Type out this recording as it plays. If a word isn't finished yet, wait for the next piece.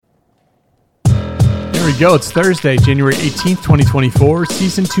we go. It's Thursday, January 18th, 2024,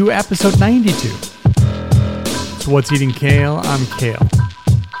 Season 2, Episode 92. So what's eating kale? I'm Kale.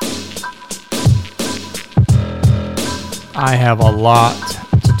 I have a lot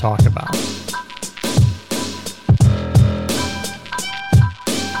to talk about.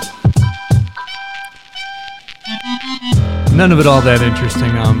 None of it all that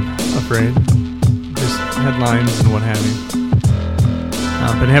interesting, I'm afraid. Just headlines and what have you.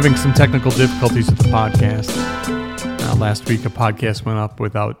 Been having some technical difficulties with the podcast. Last week, a podcast went up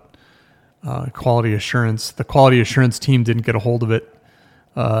without quality assurance. The quality assurance team didn't get a hold of it,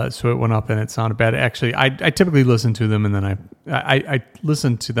 so it went up and it sounded bad. Actually, I typically listen to them and then I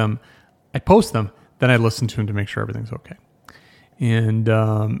listen to them. I post them, then I listen to them to make sure everything's okay. And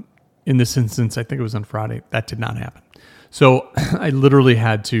in this instance, I think it was on Friday, that did not happen. So I literally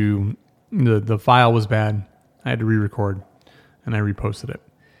had to, the file was bad. I had to re-record and I reposted it.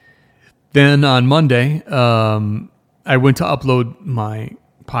 Then on Monday, I went to upload my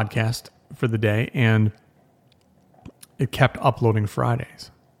podcast for the day, and it kept uploading Fridays.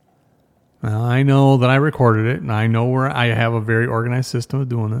 Now, I know that I recorded it, and I know where I have a very organized system of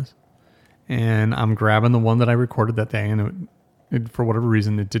doing this, and I'm grabbing the one that I recorded that day, and it, for whatever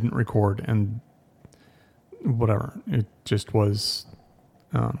reason, it didn't record, and whatever. It just was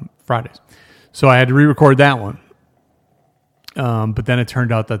Fridays. So I had to re-record that one. But then it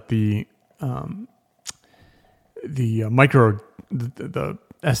turned out that the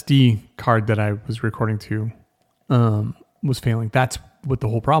SD card that I was recording to was failing. That's what the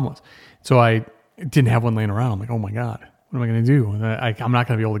whole problem was. So I didn't have one laying around. I'm like, oh my God, what am I going to do? I'm not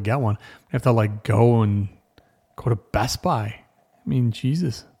going to be able to get one. I have to go to Best Buy. I mean,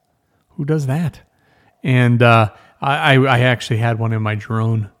 Jesus, who does that? And I actually had one in my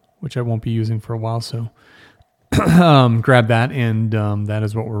drone, which I won't be using for a while. So grab that, and that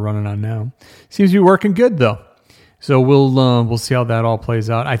is what we're running on now. Seems to be working good though. So we'll see how that all plays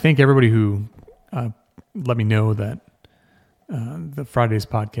out. I thank everybody who let me know that the Friday's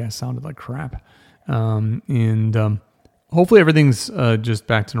podcast sounded like crap, and hopefully everything's just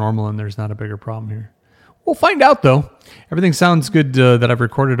back to normal and there's not a bigger problem here. We'll find out though. Everything sounds good that I've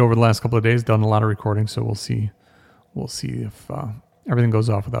recorded over the last couple of days. Done a lot of recording, so we'll see. We'll see if everything goes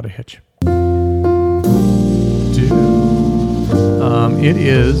off without a hitch. It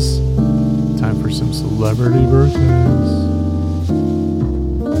is time for some celebrity birthdays.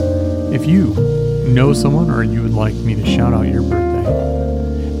 If you know someone or you would like me to shout out your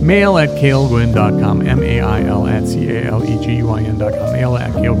birthday, mail at calegwin.com, mail@calegwin.com, mail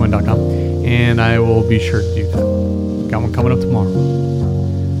at calegwin.com, and I will be sure to do that. Got one coming up tomorrow.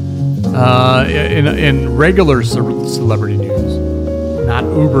 In regular celebrity news, not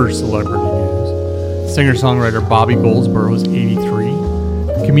Uber celebrity news, singer-songwriter Bobby Goldsboro is 83.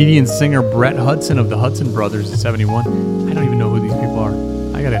 Comedian-singer Brett Hudson of the Hudson Brothers is 71. I don't even know who these people are.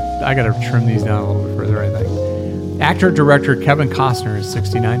 I gotta trim these down a little bit further, I think. Actor-director Kevin Costner is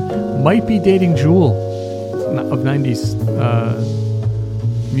 69. Might be dating Jewel of 90s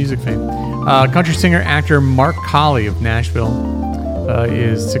music fame. Country singer-actor Mark Colley of Nashville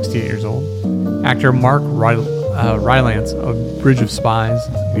is 68 years old. Actor Mark Rylance of Bridge of Spies,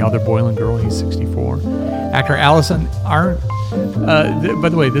 The Other Boy and Girl, he's 64. Actor Allison Arndt. By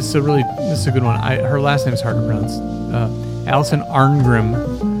the way, this is a good one. Her last name is hard to pronounce. Allison Arngrim.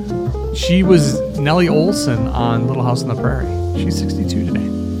 She was Nellie Olson on Little House on the Prairie. She's 62 today.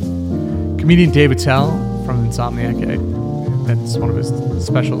 Comedian Dave Attell from Insomniac. That's one of his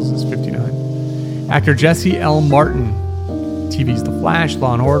specials. Is 59. Actor Jesse L. Martin. TV's The Flash,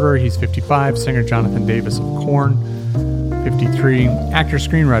 Law and Order. He's 55. Singer Jonathan Davis of Korn. 53. Actor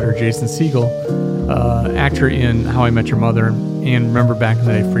screenwriter Jason Segel. Actor in How I Met Your Mother and Remember Back in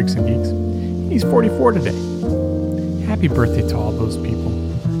the Day, Freaks and Geeks. He's 44 today. Happy birthday to all those people.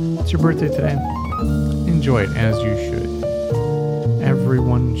 It's your birthday today. Enjoy it as you should.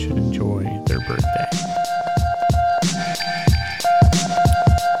 Everyone should enjoy their birthday.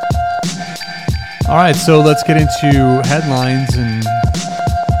 All right, so let's get into headlines and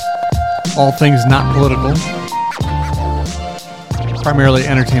all things not political. Primarily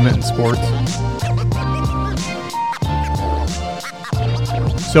entertainment and sports.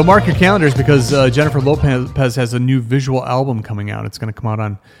 So mark your calendars because Jennifer Lopez has a new visual album coming out. It's going to come out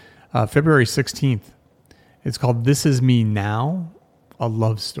on February 16th. It's called This Is Me Now, a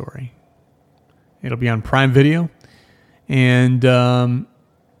Love Story. It'll be on Prime Video. And the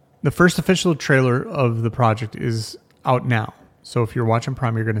first official trailer of the project is out now. So if you're watching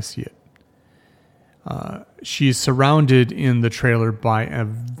Prime, you're going to see it. She's surrounded in the trailer by a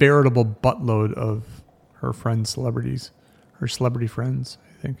veritable buttload of her friends, celebrities, her celebrity friends,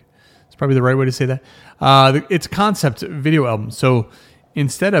 think. It's probably the right way to say that. It's a concept video album. So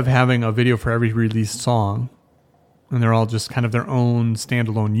instead of having a video for every released song, and they're all just kind of their own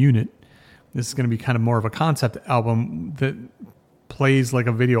standalone unit, this is going to be kind of more of a concept album that plays like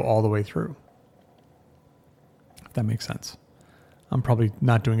a video all the way through. If that makes sense. I'm probably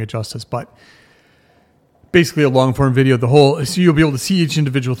not doing it justice, but basically a long form video, so you'll be able to see each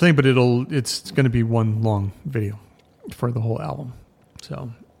individual thing, but it's going to be one long video for the whole album.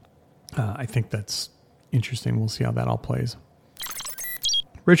 So I think that's interesting. We'll see how that all plays.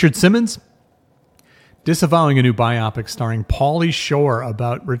 Richard Simmons disavowing a new biopic starring Pauly Shore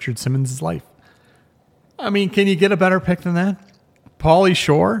about Richard Simmons' life. I mean, can you get a better pick than that? Pauly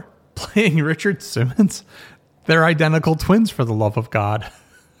Shore playing Richard Simmons? They're identical twins, for the love of God.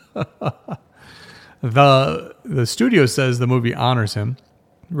 The studio says the movie honors him.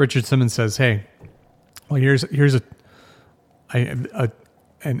 Richard Simmons says, "Hey, well, here's an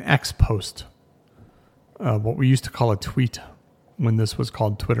X post, what we used to call a tweet when this was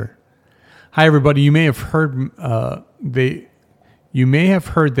called Twitter. Hi, everybody. You may have heard they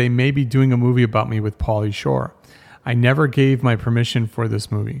may be doing a movie about me with Pauly Shore. I never gave my permission for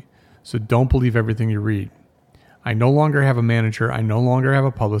this movie, so don't believe everything you read. I no longer have a manager. I no longer have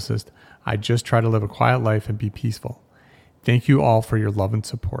a publicist. I just try to live a quiet life and be peaceful. Thank you all for your love and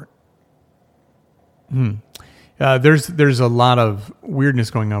support." There's a lot of weirdness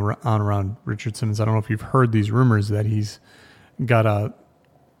going on around Richard Simmons. I don't know if you've heard these rumors that he's got a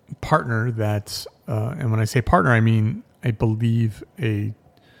partner that, and when I say partner, I mean, I believe a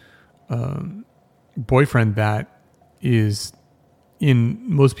boyfriend that is, in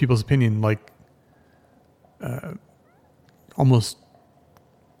most people's opinion, like almost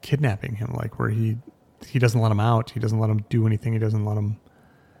kidnapping him, like where he doesn't let him out, he doesn't let him do anything, he doesn't let him.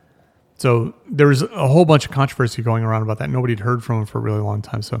 So there was a whole bunch of controversy going around about that. Nobody had heard from him for a really long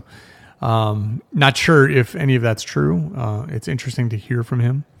time. So not sure if any of that's true. It's interesting to hear from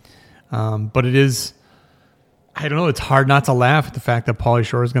him. But it is, I don't know, it's hard not to laugh at the fact that Pauly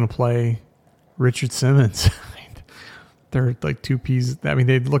Shore is going to play Richard Simmons. They're like two peas. I mean,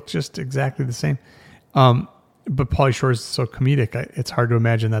 they look just exactly the same. But Pauly Shore is so comedic, it's hard to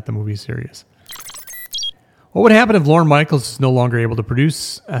imagine that the movie's serious. What would happen if Lorne Michaels is no longer able to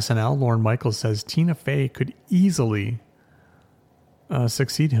produce SNL? Lorne Michaels says Tina Fey could easily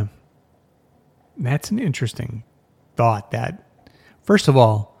succeed him. That's an interesting thought. That, first of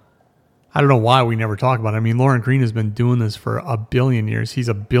all, I don't know why we never talk about it. I mean, Lauren Green has been doing this for a billion years. He's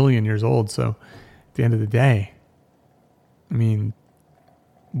a billion years old. So at the end of the day, I mean,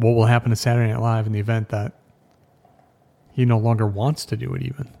 what will happen to Saturday Night Live in the event that he no longer wants to do it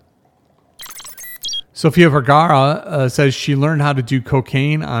even? Sophia Vergara says she learned how to do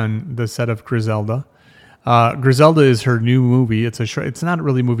cocaine on the set of Griselda. Griselda is her new movie. It's not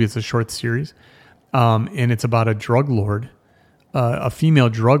really a movie. It's a short series. And it's about a drug lord, a female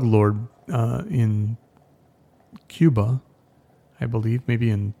drug lord in Cuba, I believe, maybe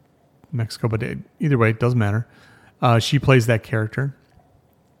in Mexico, but either way, it doesn't matter. She plays that character.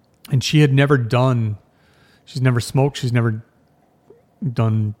 And she's never smoked, she's never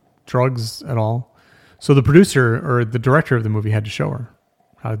done drugs at all. So the producer or the director of the movie had to show her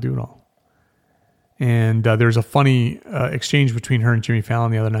how to do it all. And there's a funny exchange between her and Jimmy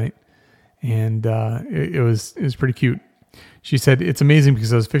Fallon the other night. And it was pretty cute. She said, "It's amazing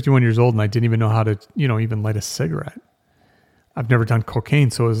because I was 51 years old and I didn't even know how to, even light a cigarette. I've never done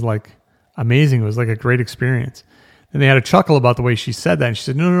cocaine, so it was like amazing. It was like a great experience." And they had a chuckle about the way she said that. And she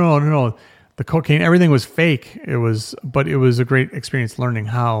said, no. The cocaine, everything was fake. But it was a great experience learning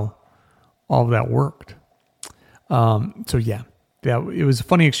how all of that worked. So yeah, it was a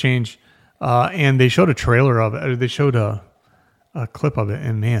funny exchange. And they showed a trailer of it. They showed a clip of it,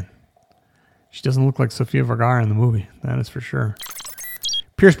 and man, she doesn't look like Sophia Vergara in the movie. That is for sure.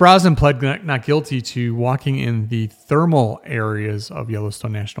 Pierce Brosnan pled not guilty to walking in the thermal areas of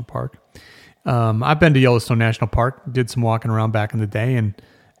Yellowstone National Park. I've been to Yellowstone National Park, did some walking around back in the day, and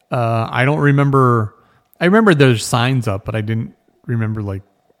I don't remember. I remember there's signs up, but I didn't remember, like,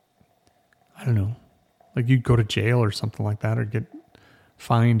 I don't know, like you'd go to jail or something like that, or get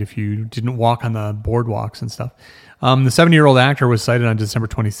fined if you didn't walk on the boardwalks and stuff. The 70-year-old actor was cited on December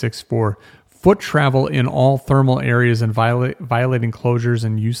 26th for foot travel in all thermal areas and violating closures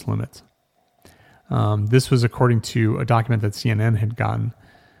and use limits. This was according to a document that CNN had gotten.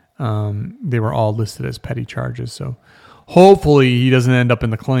 They were all listed as petty charges. So hopefully he doesn't end up in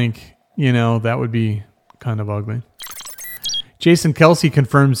the clink. That would be kind of ugly. Jason Kelsey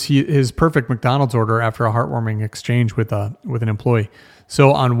confirms his perfect McDonald's order after a heartwarming exchange with an employee.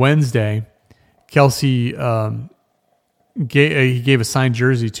 So on Wednesday, Kelsey he gave a signed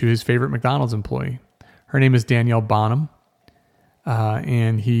jersey to his favorite McDonald's employee. Her name is Danielle Bonham.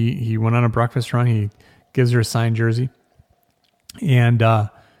 And he went on a breakfast run. He gives her a signed jersey. And so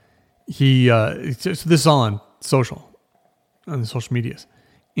this is all on the social medias.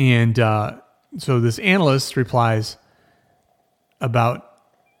 And so this analyst replies about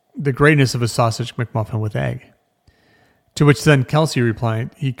the greatness of a sausage McMuffin with egg. To which then Kelsey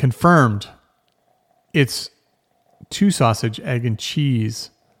replied, he confirmed it's 2 sausage, egg, and cheese,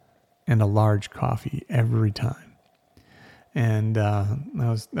 and a large coffee every time. And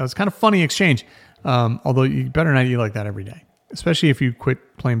that was kind of funny exchange. Although you better not eat like that every day, especially if you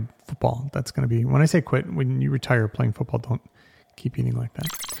quit playing football. That's going to be, when I say quit, when you retire playing football, don't keep eating like that.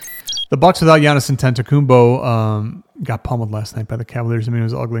 The Bucks without Giannis Antetokounmpo got pummeled last night by the Cavaliers. I mean, it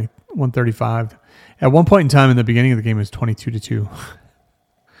was ugly. 135. At one point in time in the beginning of the game, it was 22-2. It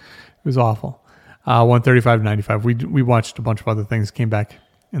was awful. 135-95. We watched a bunch of other things, came back,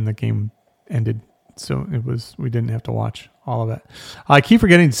 and the game ended. So we didn't have to watch all of that. I keep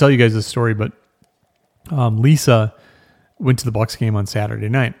forgetting to tell you guys this story, but Lisa went to the Bucks game on Saturday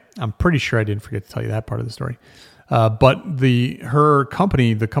night. I'm pretty sure I didn't forget to tell you that part of the story. But her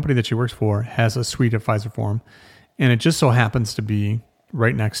company, the company that she works for, has a suite at Pfizer Forum, and it just so happens to be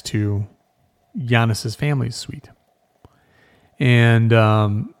right next to Giannis's family's suite. And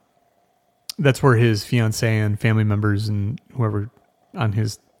that's where his fiance and family members and whoever in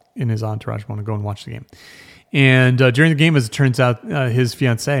his entourage want to go and watch the game. And during the game, as it turns out, his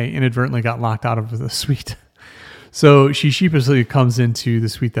fiance inadvertently got locked out of the suite. So she sheepishly comes into the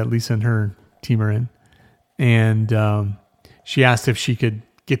suite that Lisa and her team are in. And she asked if she could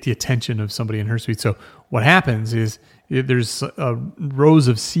get the attention of somebody in her suite. So what happens is there's rows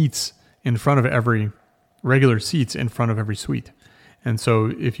of seats in front of regular seats in front of every suite. And so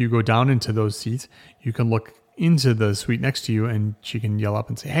if you go down into those seats, you can look into the suite next to you and she can yell up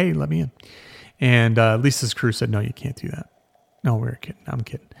and say, "Hey, let me in." And Lisa's crew said, "No, you can't do that." "No, we're kidding. I'm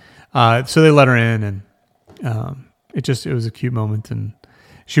kidding." So they let her in, and it was a cute moment. And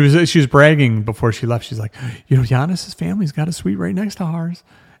she was bragging before she left. She's like, Giannis's family's got a suite right next to ours.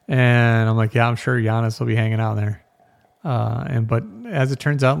 And I'm like, yeah, I'm sure Giannis will be hanging out there. But as it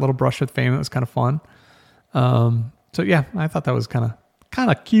turns out, a little brush with fame. It was kind of fun. So yeah, I thought that was kind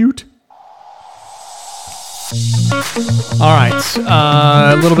of cute. All right,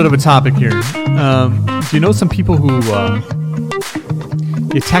 a little bit of a topic here. Do you know some people who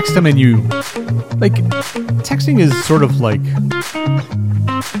you text them and texting is sort of like,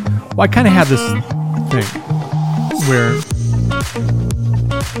 well, I kind of have this thing where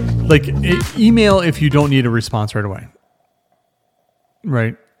email if you don't need a response right away,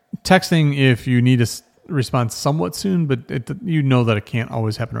 right? Texting if you need a response somewhat soon, but you know that it can't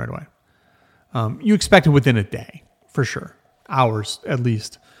always happen right away. You expect it within a day, for sure. Hours, at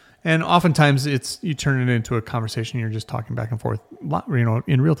least. And oftentimes, you turn it into a conversation. You're just talking back and forth,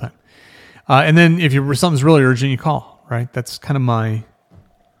 in real time. And then if something's really urgent, you call, right? That's kind of my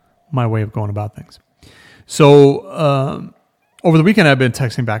way of going about things. So over the weekend, I've been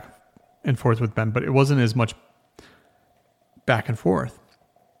texting back and forth with Ben, but it wasn't as much back and forth.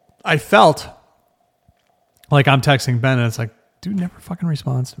 I felt like I'm texting Ben, and it's like, dude never fucking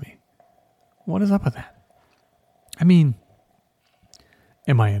responds to me. What is up with that? I mean,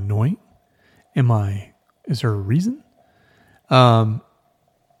 am I annoying? Is there a reason? And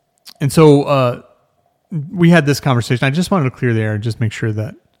so we had this conversation. I just wanted to clear the air and just make sure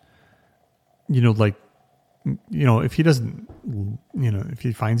that, if he doesn't, if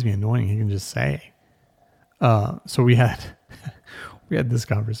he finds me annoying, he can just say. So we had this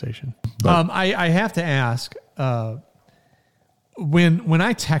conversation. I have to ask, when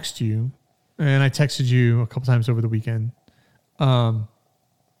I text you, and I texted you a couple times over the weekend,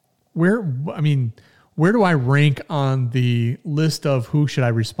 where do I rank on the list of who should I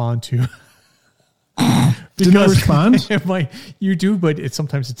respond to? Did I respond? You do, but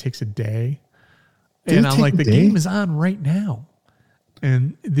sometimes it takes a day. And I'm like, the game is on right now.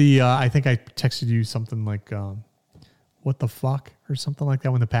 And I think I texted you something like, what the fuck? Or something like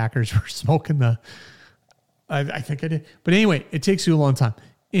that when the Packers were smoking I think I did. But anyway, it takes you a long time.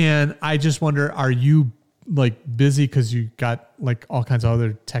 And I just wonder, are you busy because you got all kinds of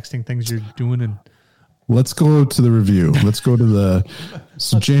other texting things you're doing? And let's go to the review. Let's go to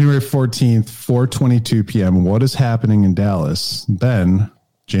January 14th, 4:22 p.m. What is happening in Dallas? Ben,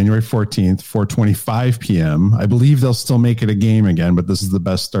 January 14th, 4:25 p.m. I believe they'll still make it a game again, but this is the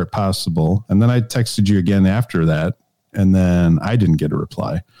best start possible. And then I texted you again after that, and then I didn't get a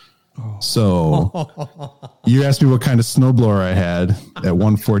reply. So you asked me what kind of snowblower I had at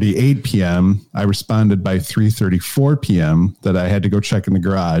 1:48 p.m. I responded by 3:34 p.m. that I had to go check in the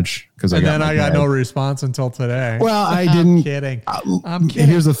garage because I got no response until today. Well, I didn't. I'm kidding.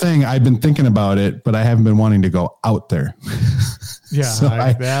 Here's the thing: I've been thinking about it, but I haven't been wanting to go out there. Yeah, so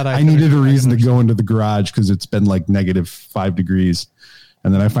I needed a reason to go into the garage because it's been like -5 degrees,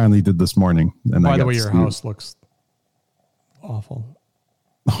 and then I finally did this morning. And by the way, your house looks awful.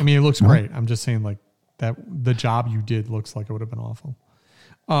 I mean, it looks great. I'm just saying, like that the job you did looks like it would have been awful.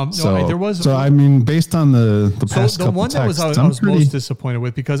 I mean, based on the past couple one texts, that I was most disappointed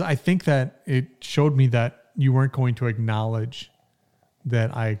with, because I think that it showed me that you weren't going to acknowledge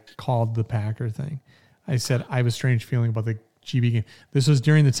that I called the Packer thing. I said I have a strange feeling about the GB game. This was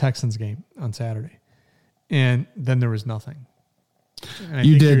during the Texans game on Saturday, and then there was nothing.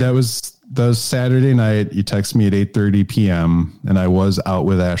 You did. That was Saturday night. You texted me at 8:30 p.m. and I was out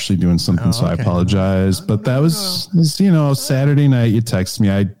with Ashley doing something, so I apologize. But that was Saturday night. You texted me.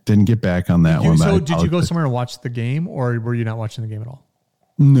 I didn't get back on that one. So did you go somewhere and watch the game, or were you not watching the game at all?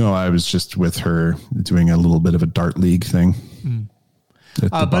 No, I was just with her doing a little bit of a dart league thing.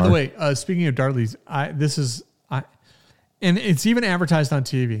 By the way, speaking of dart leagues, and it's even advertised on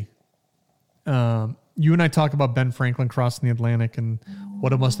TV. You and I talk about Ben Franklin crossing the Atlantic and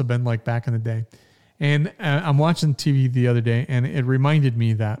what it must have been like back in the day. And I'm watching TV the other day, and it reminded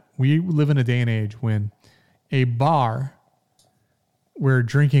me that we live in a day and age when a bar where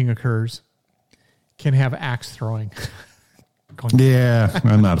drinking occurs can have axe throwing. Yeah,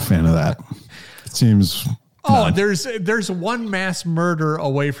 I'm not a fan of that. It seems... there's one mass murder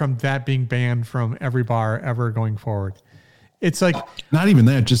away from that being banned from every bar ever going forward. It's like... Not even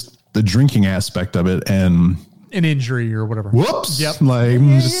that, just... the drinking aspect of it and an injury or whatever. Whoops. Yep.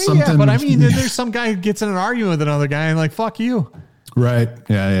 Something. Yeah, but I mean, there's some guy who gets in an argument with another guy and like, fuck you. Right.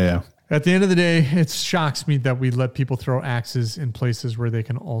 Yeah. At the end of the day, it shocks me that we let people throw axes in places where they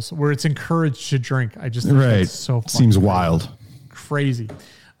can where it's encouraged to drink. I just think that's so seems wild. Crazy.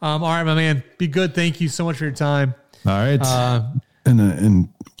 All right, my man. Be good. Thank you so much for your time. All right. And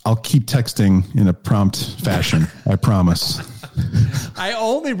I'll keep texting in a prompt fashion. I promise. I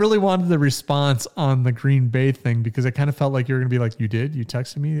only really wanted the response on the Green Bay thing because I kind of felt like you were going to be like, you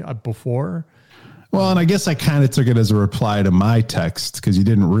texted me before. Well, and I guess I kind of took it as a reply to my text because you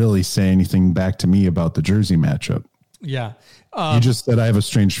didn't really say anything back to me about the Jersey matchup. Yeah. You just said I have a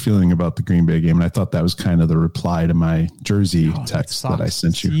strange feeling about the Green Bay game. And I thought that was kind of the reply to my Jersey text that I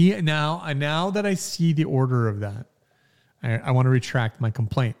sent you. See, now that I see the order of that, I want to retract my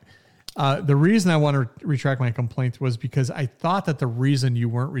complaint. The reason I want to retract my complaint was because I thought that the reason you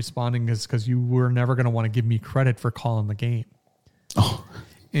weren't responding is because you were never going to want to give me credit for calling the game. Oh.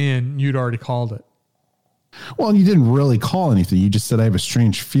 And you'd already called it. Well, you didn't really call anything. You just said I have a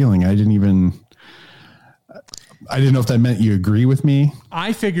strange feeling. I didn't know if that meant you agree with me.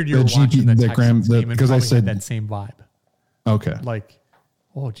 I figured you were watching the Texans game and probably had that same vibe. Okay. Like,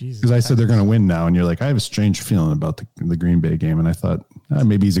 oh, Jesus. Because I said they're going to win now, and you're like, I have a strange feeling about the Green Bay game. And I thought,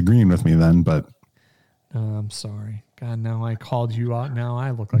 maybe he's agreeing with me then, but... I'm sorry. God, now I called you out. Now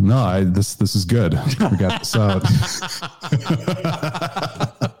I look like... No, this is good. We got this out.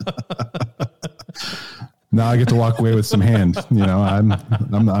 Now I get to walk away with some hand. I'm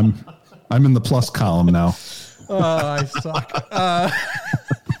in the plus column now. I suck.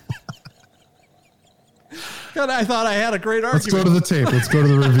 God, I thought I had a great argument. Let's go to the tape. Let's go to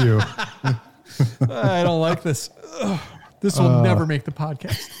the review. I don't like this. This will never make the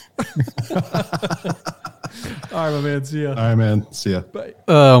podcast. All right, my man. See ya. All right, man. See ya. Bye.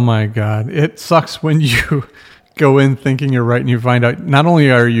 Oh, my God. It sucks when you go in thinking you're right and you find out not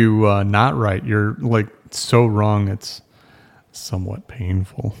only are you not right, you're like so wrong. It's somewhat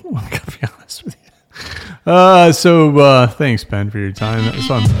painful. I gotta be honest with you. So thanks, Ben, for your time. That was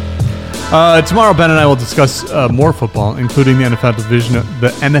fun. Tomorrow, Ben and I will discuss more football, including the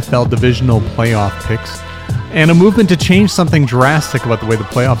NFL divisional playoff picks, and a movement to change something drastic about the way the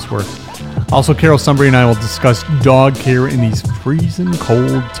playoffs work. Also, Carol Sunbury and I will discuss dog care in these freezing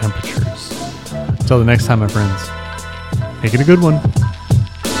cold temperatures. Until the next time, my friends, make it a good one.